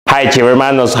Hi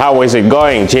Chivermanos, how is it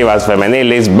going? Chivas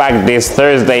Femenil is back this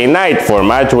Thursday night for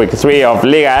match week 3 of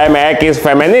Liga MX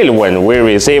Femenil when we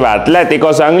receive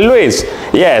Atlético San Luis.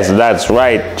 Yes, that's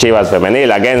right, Chivas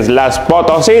Femenil against Las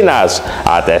Potosinas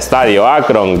at Estadio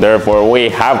Akron. Therefore, we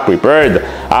have prepared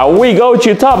a We Go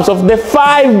to Tops of the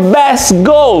 5 best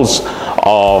goals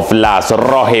of Las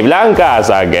Rojiblancas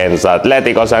against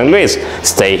Atlético San Luis.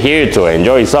 Stay here to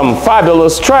enjoy some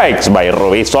fabulous strikes by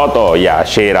Rubí Soto,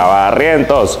 Yashira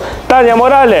Barrientos, Tania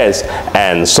Morales,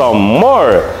 and some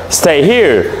more. Stay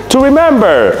here to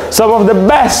remember some of the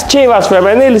best Chivas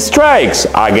Femenil strikes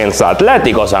against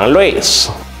Atlético San Luis.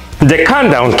 The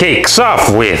countdown kicks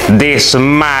off with this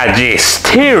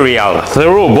magisterial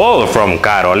through ball from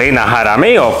Carolina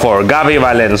Jaramillo for Gaby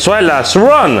Valenzuela's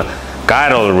run.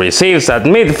 Carol receives at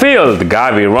midfield,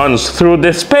 Gaby runs through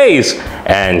the space,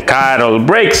 and Carol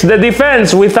breaks the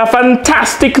defense with a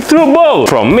fantastic through ball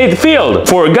from midfield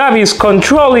for Gaby's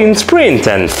controlling sprint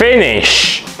and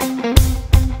finish.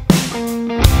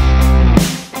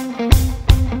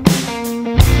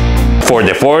 For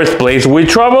the 4th place, we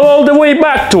travel all the way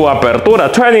back to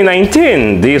Apertura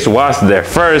 2019. This was the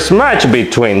first match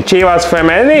between Chivas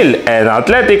Femenil and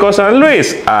Atlético San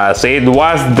Luis, as it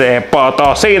was the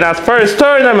Potosinas' first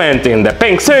tournament in the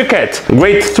pink circuit.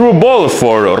 Great through ball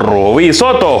for Rubí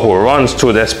Soto, who runs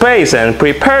to the space and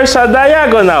prepares a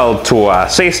diagonal to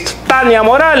assist Tania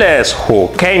Morales, who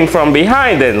came from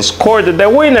behind and scored the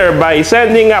winner by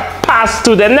sending a pass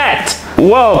to the net.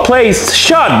 Well-placed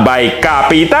shot by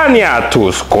Capitania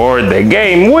to score the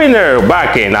game winner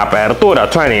back in Apertura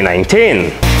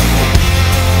 2019.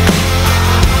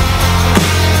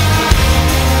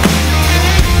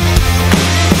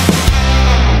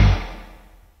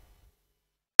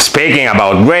 Speaking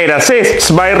about great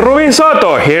assists by Rubí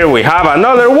Soto, here we have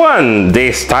another one,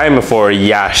 this time for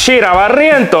Yashira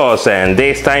Barrientos, and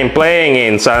this time playing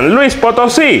in San Luis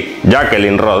Potosí.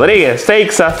 Jacqueline Rodriguez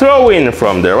takes a throw-in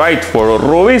from the right for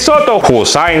Rubí Soto, who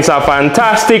signs a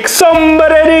fantastic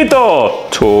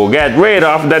sombrerito to get rid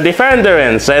of the defender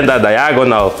and send a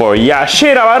diagonal for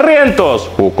Yashira Barrientos,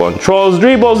 who controls,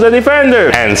 dribbles the defender,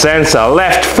 and sends a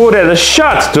left-footed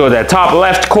shot to the top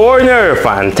left corner.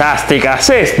 Fantastic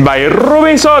assist by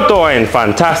Rubí Soto and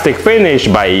fantastic finish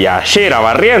by Yashira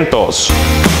Barrientos.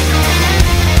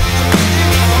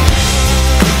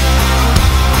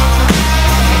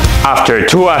 After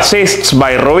 2 assists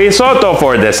by Rubí Soto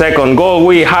for the second goal,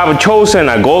 we have chosen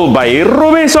a goal by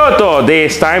Rubí Soto,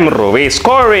 this time Rubí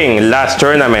scoring. Last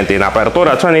tournament in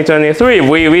Apertura 2023,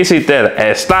 we visited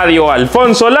Estadio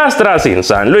Alfonso Lastras in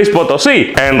San Luis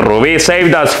Potosí, and Rubí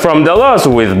saved us from the loss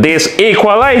with this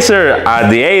equalizer at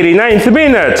the 89th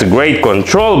minute. Great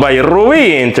control by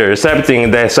Rubí,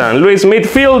 intercepting the San Luis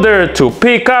midfielder to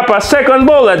pick up a second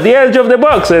ball at the edge of the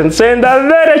box and send a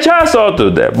derechazo to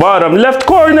the bottom left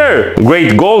corner.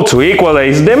 Great goal to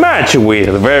equalize the match with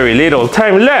very little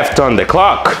time left on the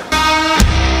clock.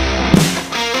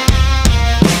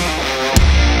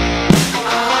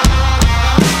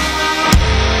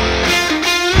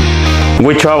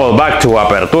 We travel back to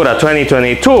Apertura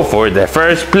 2022 for the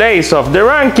first place of the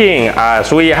ranking,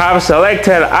 as we have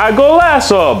selected a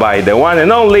golazo by the one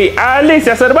and only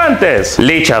Alicia Cervantes.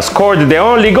 Licha scored the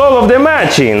only goal of the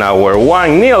match in our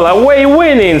 1-0 away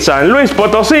win in San Luis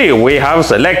Potosí. We have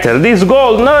selected this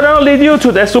goal not only due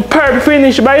to the superb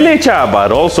finish by Licha,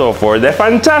 but also for the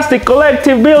fantastic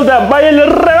collective build-up by El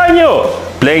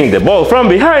Rebaño, playing the ball from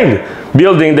behind,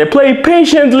 building the play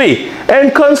patiently,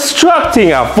 and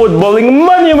constructing a footballing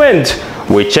monument,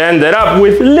 which ended up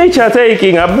with Licha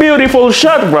taking a beautiful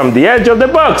shot from the edge of the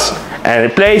box and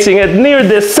placing it near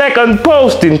the second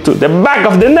post into the back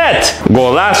of the net.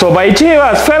 Golazo by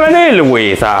Chivas Femenil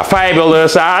with a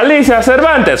fabulous Alicia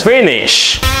Cervantes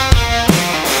finish.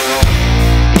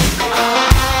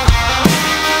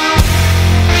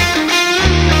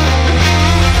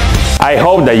 I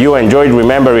hope that you enjoyed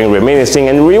remembering, reminiscing,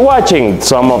 and rewatching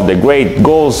some of the great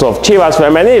goals of Chivas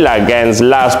Femenil against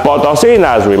Las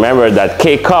Potosinas. Remember that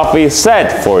kickoff is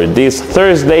set for this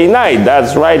Thursday night.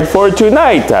 That's right, for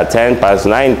tonight at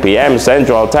 10:09 p.m.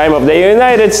 Central Time of the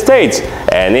United States.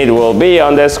 And it will be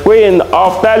on the screen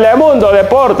of Telemundo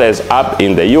Deportes up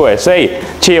in the USA,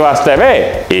 Chivas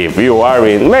TV. If you are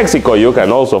in Mexico, you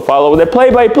can also follow the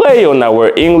play-by-play on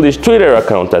our English Twitter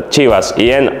account at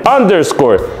ChivasEN_.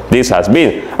 This has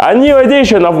been a new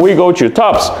edition of We Go to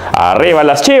Tops. Arriba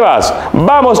las Chivas,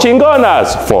 vamos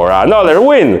chingonas for another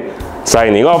win.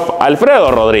 Signing off,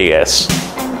 Alfredo Rodríguez.